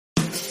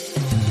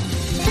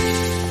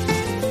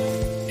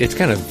It's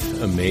kind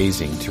of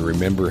amazing to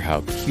remember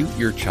how cute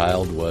your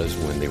child was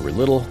when they were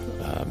little,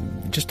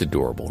 just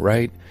adorable,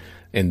 right?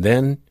 And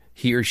then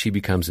he or she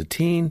becomes a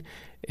teen,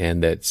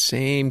 and that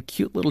same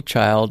cute little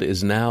child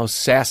is now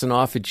sassing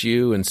off at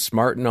you and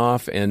smarting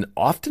off, and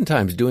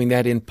oftentimes doing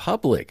that in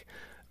public.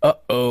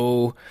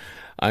 Uh-oh.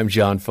 I'm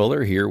John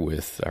Fuller here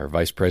with our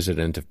Vice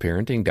President of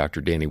Parenting, Dr.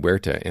 Danny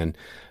Huerta, and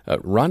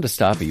Rhonda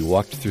Stoppe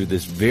walked through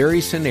this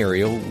very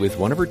scenario with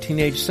one of her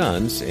teenage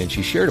sons, and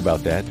she shared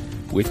about that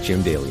with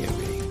Jim Daly and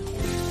me.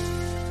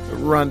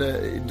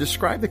 Rhonda,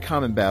 describe the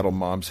common battle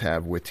moms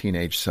have with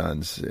teenage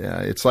sons.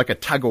 It's like a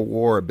tug of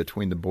war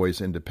between the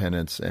boy's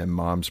independence and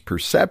mom's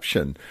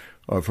perception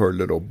of her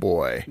little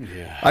boy.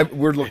 Yeah.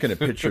 We're looking at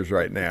pictures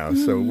right now,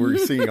 so we're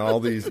seeing all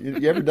these.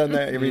 You ever done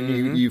that? I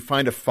mean, you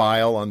find a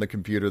file on the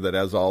computer that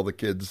has all the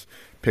kids'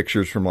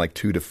 pictures from like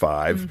 2 to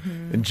 5,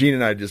 and Gene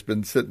and I have just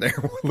been sitting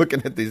there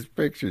looking at these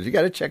pictures. You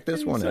got to check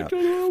this one out.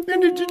 And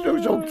it's just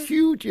so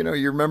cute. You know,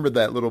 you remember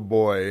that little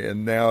boy,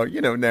 and now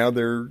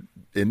they're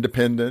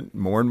independent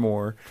more and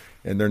more,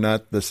 and they're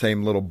not the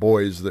same little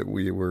boys that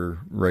we were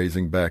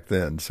raising back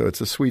then. So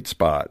it's a sweet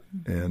spot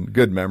and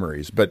good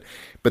memories. But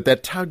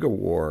that tug of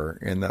war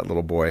in that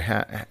little boy,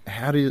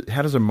 how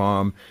does a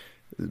mom,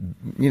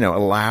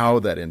 allow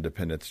that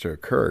independence to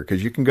occur?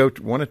 Because you can go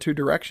one of two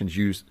directions.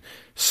 You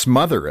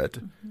smother it,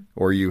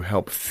 or you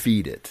help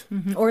feed it.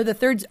 Or the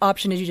third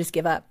option is you just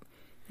give up.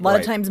 A lot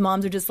of times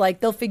moms are just like,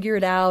 they'll figure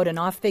it out, and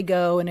off they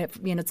go, and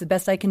it's the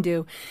best I can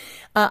do.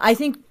 I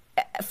think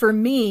for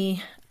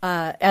me,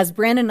 as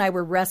Brandon and I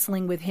were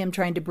wrestling with him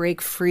trying to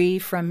break free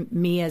from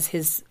me as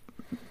his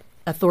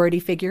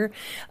authority figure,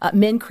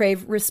 men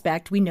crave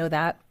respect. We know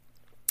that.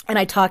 And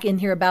I talk in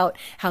here about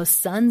how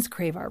sons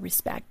crave our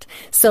respect.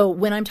 So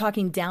when I'm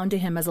talking down to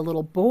him as a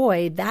little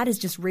boy, that is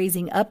just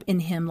raising up in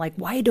him, like,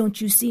 why don't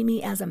you see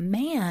me as a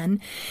man?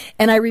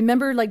 And I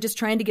remember just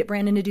trying to get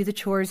Brandon to do the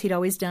chores he'd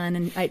always done.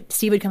 And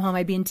Steve would come home,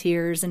 I'd be in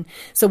tears. And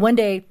so one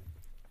day,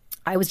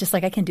 I was just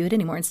like, I can't do it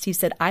anymore. And Steve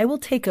said, I will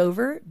take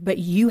over, but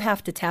you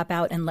have to tap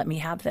out and let me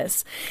have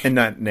this. And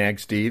not nag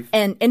Steve?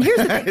 And here's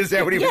the thing. Is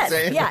that what he was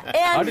saying? Yeah.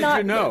 And how did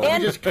you know?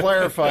 And just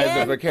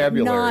clarified the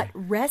vocabulary. Not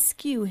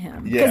rescue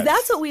him. Because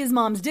that's what we as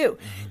moms do.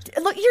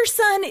 Look, your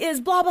son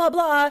is blah, blah,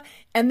 blah.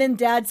 And then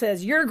dad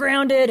says, you're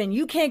grounded and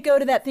you can't go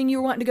to that thing you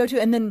were wanting to go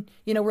to. And then,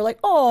 we're like,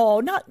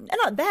 oh, not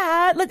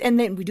that. And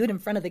then we do it in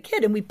front of the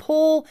kid and we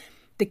pull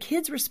the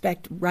kids'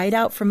 respect right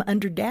out from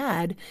under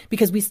dad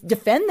because we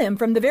defend them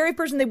from the very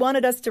person they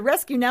wanted us to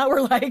rescue. Now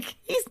we're like,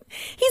 he's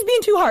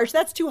being too harsh.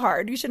 That's too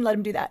hard. You shouldn't let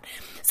him do that.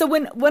 So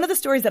one of the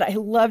stories that I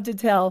love to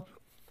tell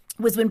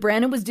was when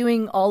Brandon was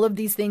doing all of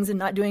these things and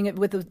not doing it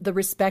with the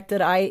respect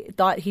that I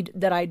thought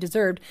that I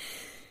deserved.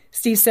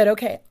 Steve said,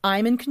 okay,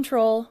 I'm in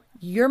control.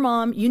 Your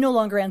mom, you no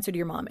longer answer to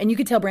your mom. And you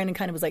could tell Brandon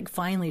kind of was like,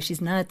 finally,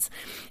 she's nuts.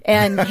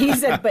 And he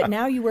said, but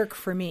now you work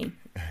for me.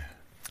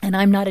 And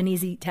I'm not an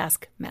easy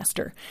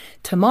taskmaster.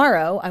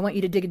 Tomorrow, I want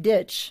you to dig a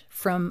ditch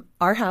from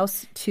our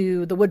house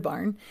to the wood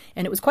barn.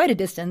 And it was quite a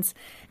distance.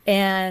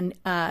 And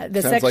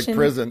the Sounds section... like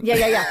prison.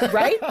 Yeah,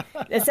 right?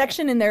 The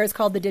section in there is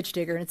called The Ditch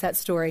Digger, and it's that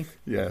story.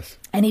 Yes.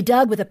 And he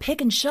dug with a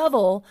pick and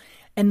shovel,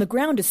 and the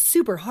ground is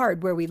super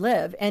hard where we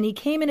live. And he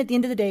came in at the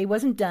end of the day, he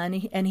wasn't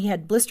done, and he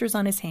had blisters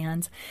on his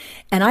hands.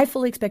 And I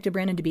fully expected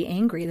Brandon to be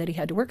angry that he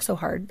had to work so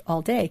hard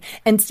all day.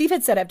 And Steve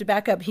had said, I have to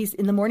back up,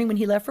 in the morning when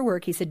he left for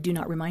work, he said, do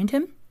not remind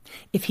him.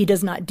 If he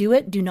does not do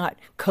it, do not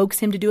coax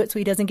him to do it so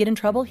he doesn't get in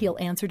trouble. He'll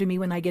answer to me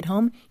when I get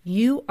home.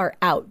 You are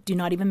out. Do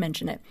not even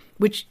mention it.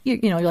 Which,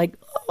 you're like,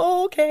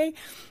 oh, okay.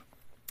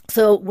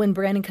 So when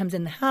Brandon comes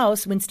in the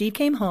house, when Steve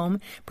came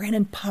home,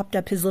 Brandon popped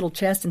up his little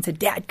chest and said,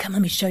 Dad, come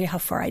let me show you how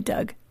far I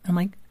dug. I'm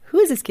like, who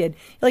is this kid?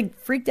 He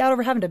freaked out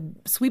over having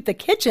to sweep the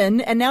kitchen,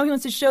 and now he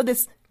wants to show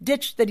this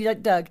ditch that he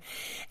dug.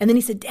 And then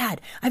he said, Dad,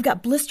 I've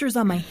got blisters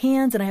on my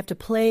hands and I have to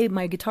play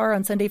my guitar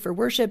on Sunday for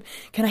worship.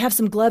 Can I have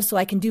some gloves so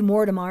I can do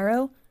more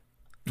tomorrow?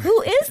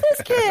 Who is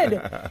this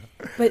kid?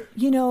 But,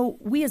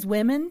 we as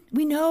women,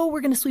 we know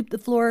we're going to sweep the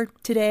floor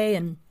today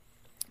and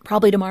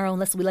probably tomorrow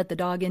unless we let the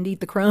dog in to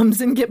eat the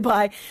crumbs and get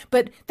by.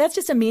 But that's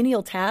just a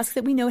menial task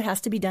that we know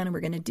has to be done and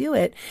we're going to do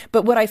it.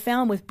 But what I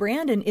found with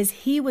Brandon is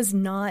he was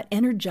not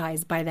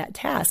energized by that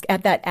task.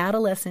 At that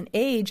adolescent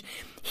age,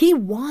 he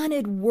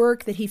wanted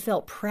work that he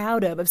felt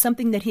proud of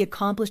something that he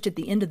accomplished at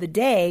the end of the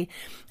day.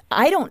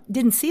 I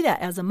didn't see that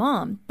as a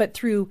mom, but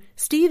through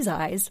Steve's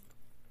eyes,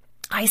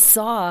 I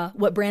saw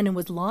what Brandon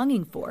was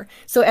longing for.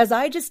 So as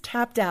I just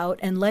tapped out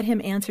and let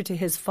him answer to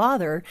his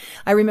father,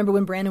 I remember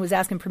when Brandon was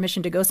asking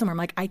permission to go somewhere, I'm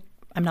like,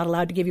 I'm not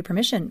allowed to give you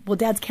permission. Well,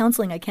 Dad's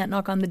counseling. I can't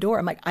knock on the door.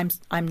 I'm like,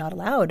 I'm not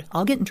allowed.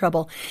 I'll get in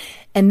trouble.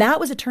 And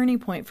that was a turning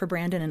point for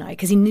Brandon and I,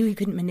 because he knew he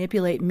couldn't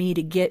manipulate me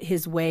to get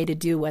his way to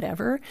do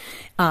whatever.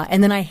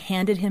 And then I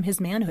handed him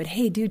his manhood.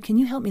 Hey, dude, can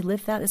you help me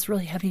lift that? It's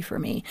really heavy for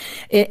me.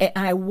 And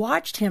I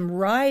watched him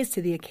rise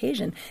to the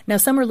occasion. Now,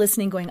 some are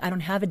listening going, I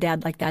don't have a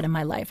dad like that in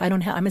my life.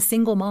 I'm a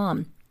single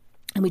mom.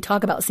 And we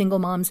talk about single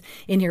moms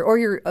in here, or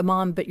you're a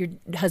mom, but your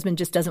husband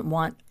just doesn't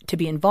want to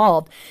be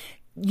involved.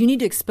 you need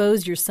to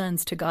expose your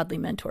sons to godly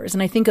mentors.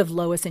 And I think of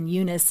Lois and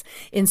Eunice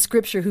in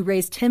Scripture who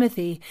raised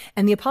Timothy.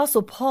 And the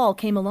Apostle Paul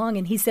came along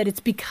and he said, it's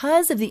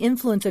because of the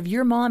influence of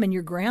your mom and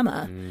your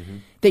grandma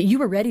that you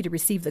were ready to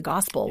receive the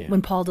gospel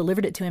when Paul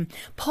delivered it to him.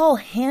 Paul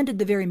handed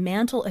the very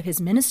mantle of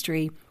his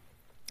ministry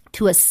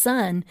to a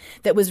son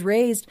that was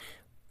raised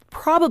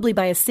probably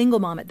by a single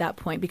mom at that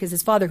point, because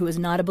his father, who was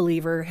not a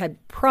believer, had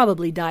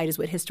probably died, is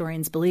what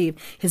historians believe.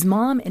 His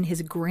mom and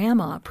his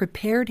grandma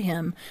prepared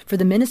him for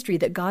the ministry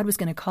that God was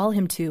going to call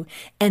him to,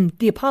 and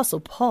the Apostle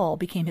Paul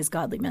became his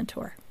godly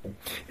mentor.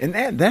 And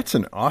that's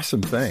an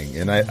awesome thing.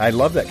 And I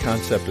love that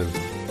concept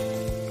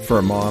of, for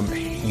a mom,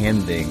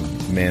 handing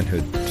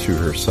manhood to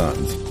her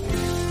sons.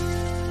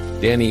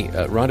 Danny,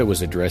 Rhonda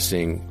was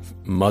addressing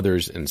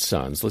mothers and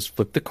sons. Let's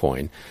flip the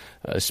coin.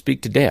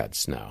 Speak to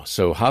dads now.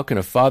 So how can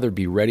a father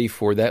be ready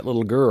for that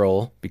little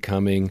girl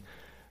becoming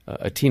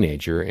a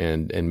teenager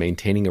and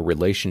maintaining a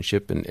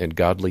relationship and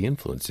godly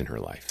influence in her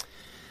life?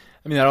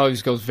 I mean, that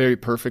always goes very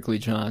perfectly,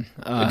 John.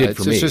 It did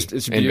for me.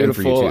 It's beautiful. And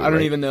for you too, I don't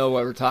right? even know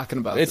what we're talking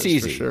about. It's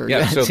easy. For sure.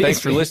 Yeah, so thanks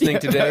for listening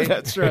today.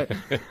 That's right.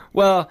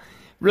 Well,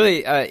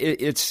 really,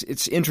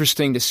 it's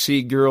interesting to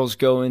see girls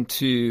go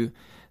into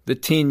the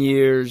teen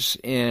years,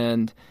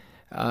 and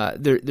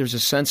there's a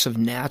sense of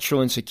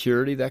natural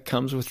insecurity that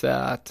comes with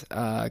that.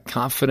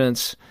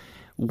 Confidence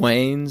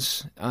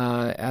wanes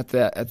at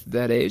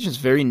that age. It's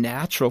very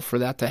natural for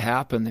that to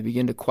happen. They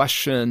begin to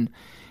question,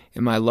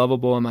 am I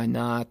lovable, am I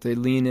not? They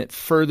lean it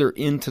further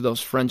into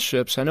those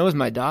friendships. I know with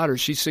my daughter,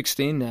 she's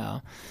 16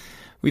 now,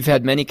 we've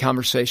had many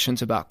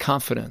conversations about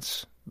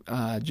confidence.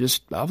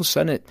 Just all of a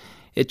sudden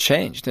it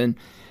changed.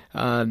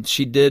 And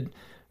she did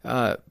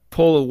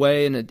pull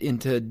away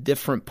into a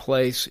different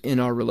place in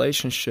our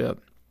relationship,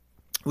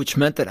 which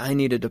meant that I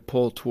needed to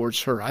pull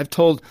towards her. I've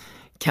told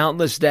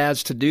countless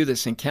dads to do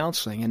this in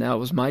counseling, and now it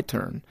was my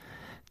turn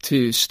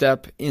to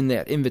step in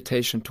that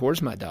invitation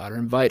towards my daughter,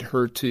 invite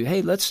her to, hey,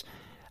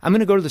 I'm going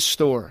to go to the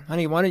store.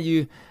 Honey, why don't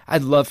you,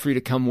 I'd love for you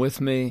to come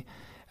with me,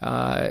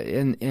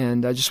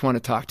 and I just want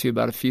to talk to you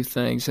about a few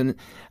things. And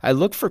I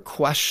look for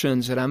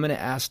questions that I'm going to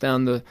ask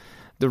down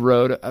the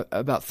road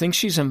about things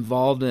she's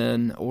involved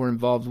in or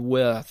involved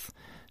with,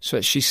 so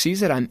that she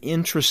sees that I'm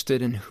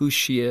interested in who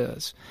she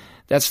is.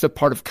 That's the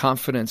part of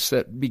confidence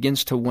that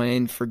begins to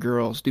wane for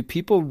girls. Do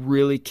people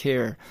really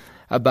care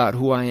about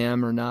who I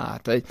am or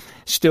not? I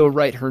still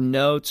write her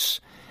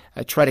notes.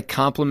 I try to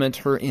compliment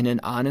her in an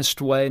honest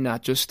way,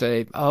 not just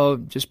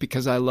just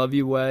because I love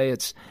you way.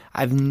 It's,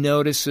 I've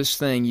noticed this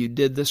thing. You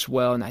did this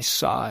well, and I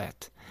saw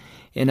it.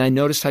 And I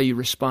noticed how you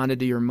responded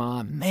to your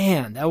mom.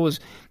 Man,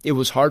 it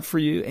was hard for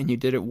you, and you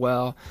did it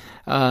well.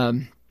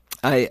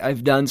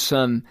 I've done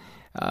some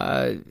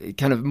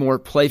kind of more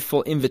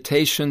playful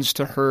invitations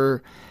to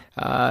her.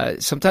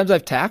 Sometimes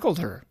I've tackled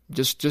her,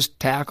 just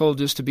tackle,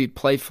 just to be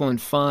playful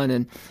and fun,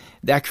 and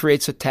that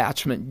creates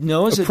attachment.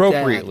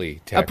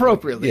 Appropriately.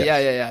 Appropriately,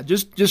 yes. yeah.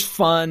 Just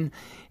fun,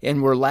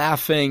 and we're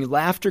laughing.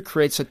 Laughter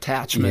creates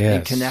attachment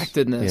and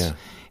connectedness. Yeah.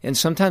 And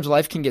sometimes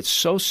life can get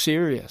so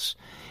serious,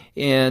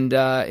 and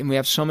we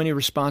have so many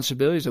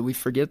responsibilities that we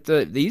forget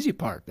the easy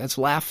part. That's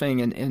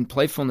laughing and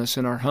playfulness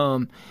in our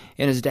home.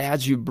 And as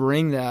dads, you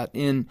bring that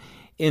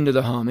into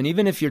the home. And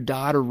even if your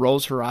daughter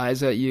rolls her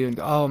eyes at you and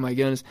go, oh my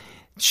goodness,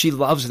 she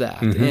loves that.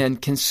 Mm-hmm.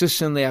 And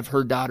consistently I've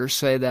heard daughters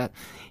say that.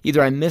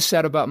 Either I miss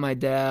that about my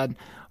dad,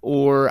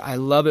 or I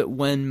love it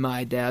when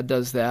my dad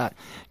does that.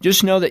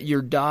 Just know that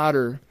your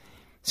daughter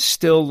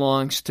still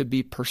longs to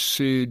be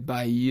pursued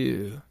by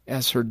you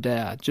as her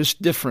dad,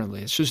 just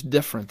differently. It's just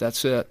different.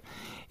 That's it.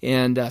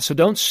 And so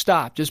don't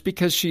stop. Just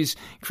because she's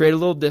created a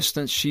little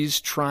distance,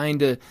 she's trying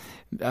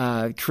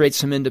to create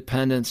some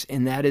independence,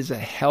 and that is a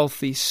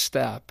healthy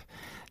step.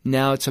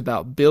 Now it's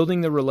about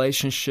building the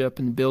relationship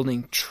and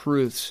building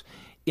truths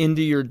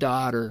into your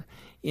daughter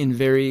in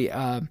very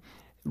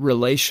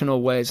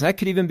relational ways. And that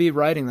could even be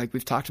writing, like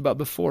we've talked about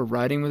before,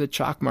 writing with a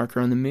chalk marker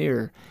on the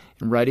mirror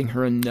and writing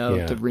her a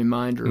note of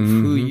reminder of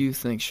who you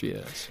think she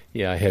is.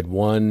 Yeah, I had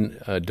one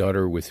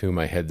daughter with whom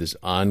I had this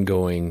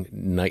ongoing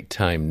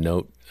nighttime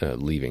note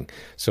leaving.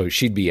 So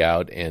she'd be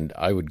out, and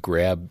I would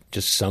grab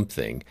just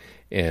something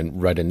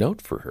and write a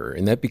note for her.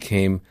 And that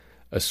became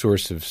a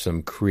source of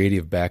some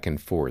creative back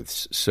and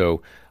forths.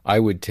 So I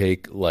would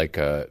take like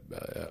a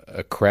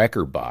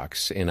cracker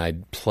box, and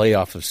I'd play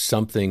off of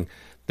something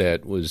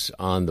that was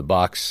on the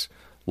box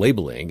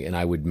labeling, and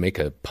I would make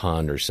a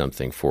pun or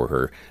something for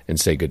her and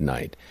say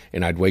goodnight.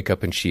 And I'd wake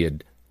up and she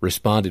had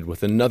responded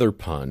with another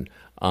pun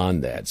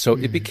on that. So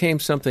it became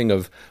something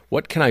of,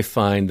 what can I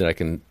find that I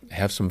can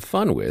have some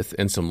fun with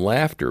and some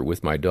laughter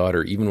with my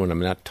daughter, even when I'm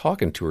not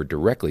talking to her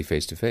directly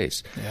face to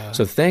face.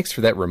 So thanks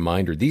for that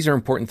reminder. These are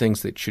important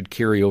things that should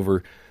carry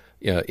over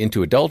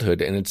into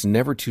adulthood, and it's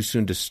never too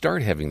soon to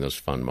start having those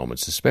fun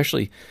moments,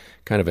 especially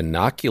kind of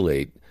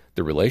inoculate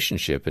the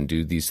relationship and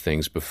do these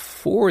things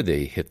before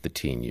they hit the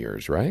teen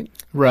years, right?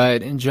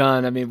 Right. And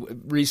John, I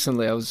mean,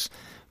 recently I was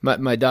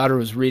my daughter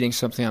was reading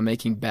something on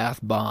making bath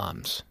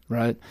bombs,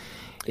 right?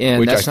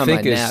 And which that's I not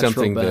think my is natural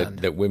something bend.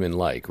 that women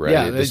like, right?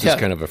 Yeah, This is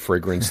kind of a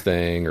fragrance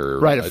thing, or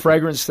right, a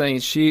fragrance thing.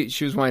 She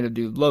was wanting to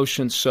do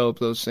lotion, soap,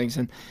 those things,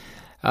 and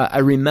I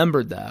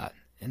remembered that,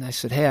 and I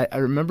said, "Hey, I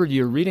remembered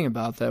you were reading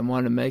about that and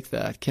wanted to make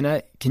that.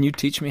 Can you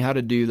teach me how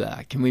to do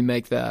that? Can we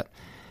make that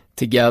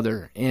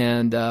together?"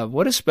 And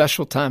what a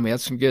special time! We had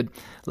some good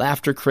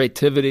laughter,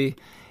 creativity.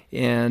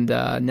 And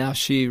now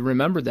she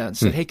remembered that and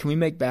said, "Hey, can we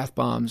make bath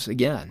bombs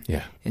again?"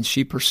 Yeah. And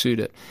she pursued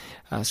it.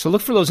 So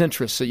look for those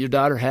interests that your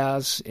daughter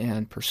has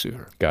and pursue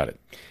her. Got it.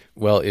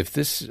 Well, if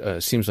this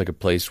seems like a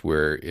place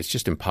where it's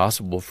just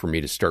impossible for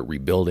me to start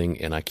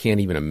rebuilding, and I can't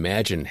even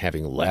imagine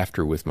having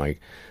laughter with my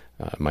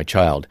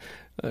child,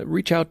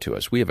 reach out to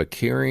us. We have a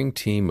caring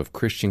team of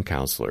Christian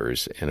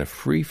counselors, and a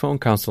free phone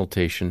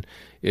consultation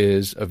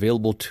is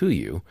available to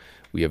you.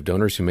 We have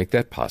donors who make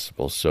that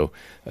possible. So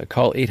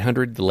call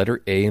 800, the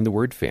letter A in the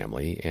word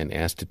family, and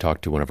ask to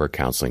talk to one of our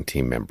counseling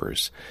team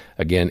members.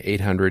 Again,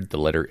 800, the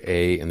letter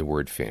A in the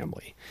word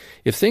family.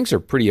 If things are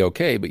pretty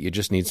okay, but you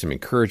just need some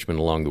encouragement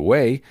along the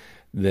way,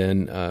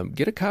 then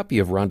get a copy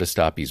of Rhonda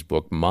Stoppe's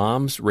book,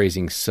 Moms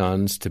Raising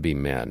Sons to Be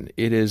Men.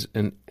 It is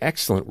an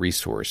excellent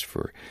resource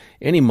for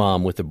any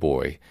mom with a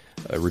boy,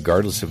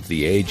 regardless of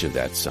the age of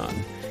that son.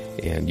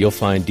 And you'll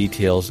find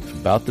details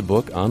about the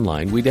book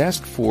online. We'd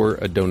ask for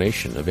a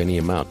donation of any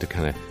amount to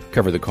kind of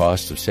cover the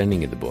cost of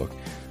sending you the book.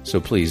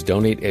 So please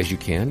donate as you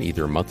can,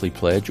 either a monthly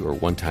pledge or a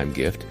one-time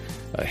gift.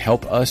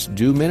 Help us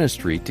do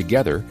ministry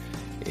together,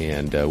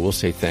 and we'll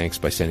say thanks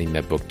by sending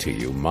that book to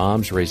you,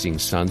 Moms Raising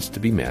Sons to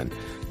Be Men.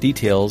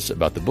 Details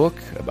about the book,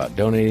 about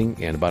donating,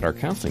 and about our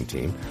counseling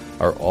team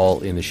are all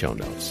in the show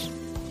notes.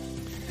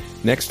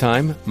 Next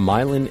time,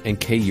 Mylan and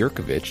Kay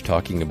Yurkovich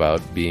talking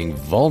about being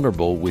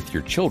vulnerable with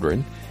your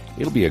children.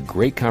 It'll be a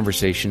great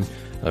conversation.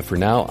 For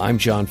now, I'm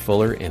John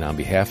Fuller, and on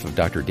behalf of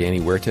Dr. Danny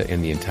Huerta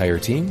and the entire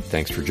team,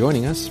 thanks for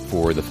joining us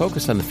for the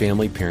Focus on the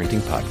Family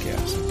Parenting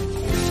Podcast.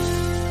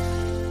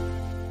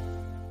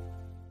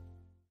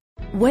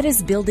 What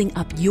is building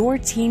up your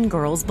teen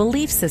girl's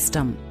belief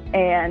system?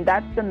 And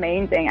that's the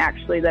main thing,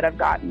 actually, that I've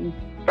gotten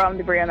from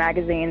the Brio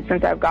magazine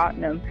since I've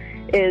gotten them,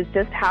 is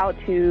just how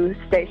to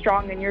stay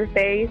strong in your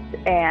faith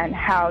and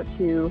how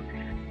to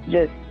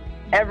just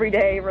every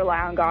day rely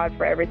on God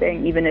for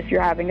everything, even if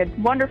you're having a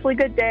wonderfully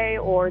good day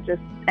or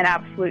just an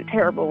absolute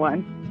terrible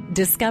one.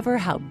 Discover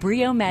how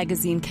Brio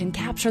magazine can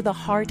capture the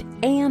heart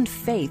and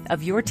faith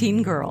of your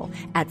teen girl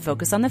at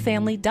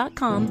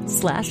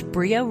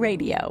focusonthefamily.com/Brio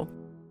Radio.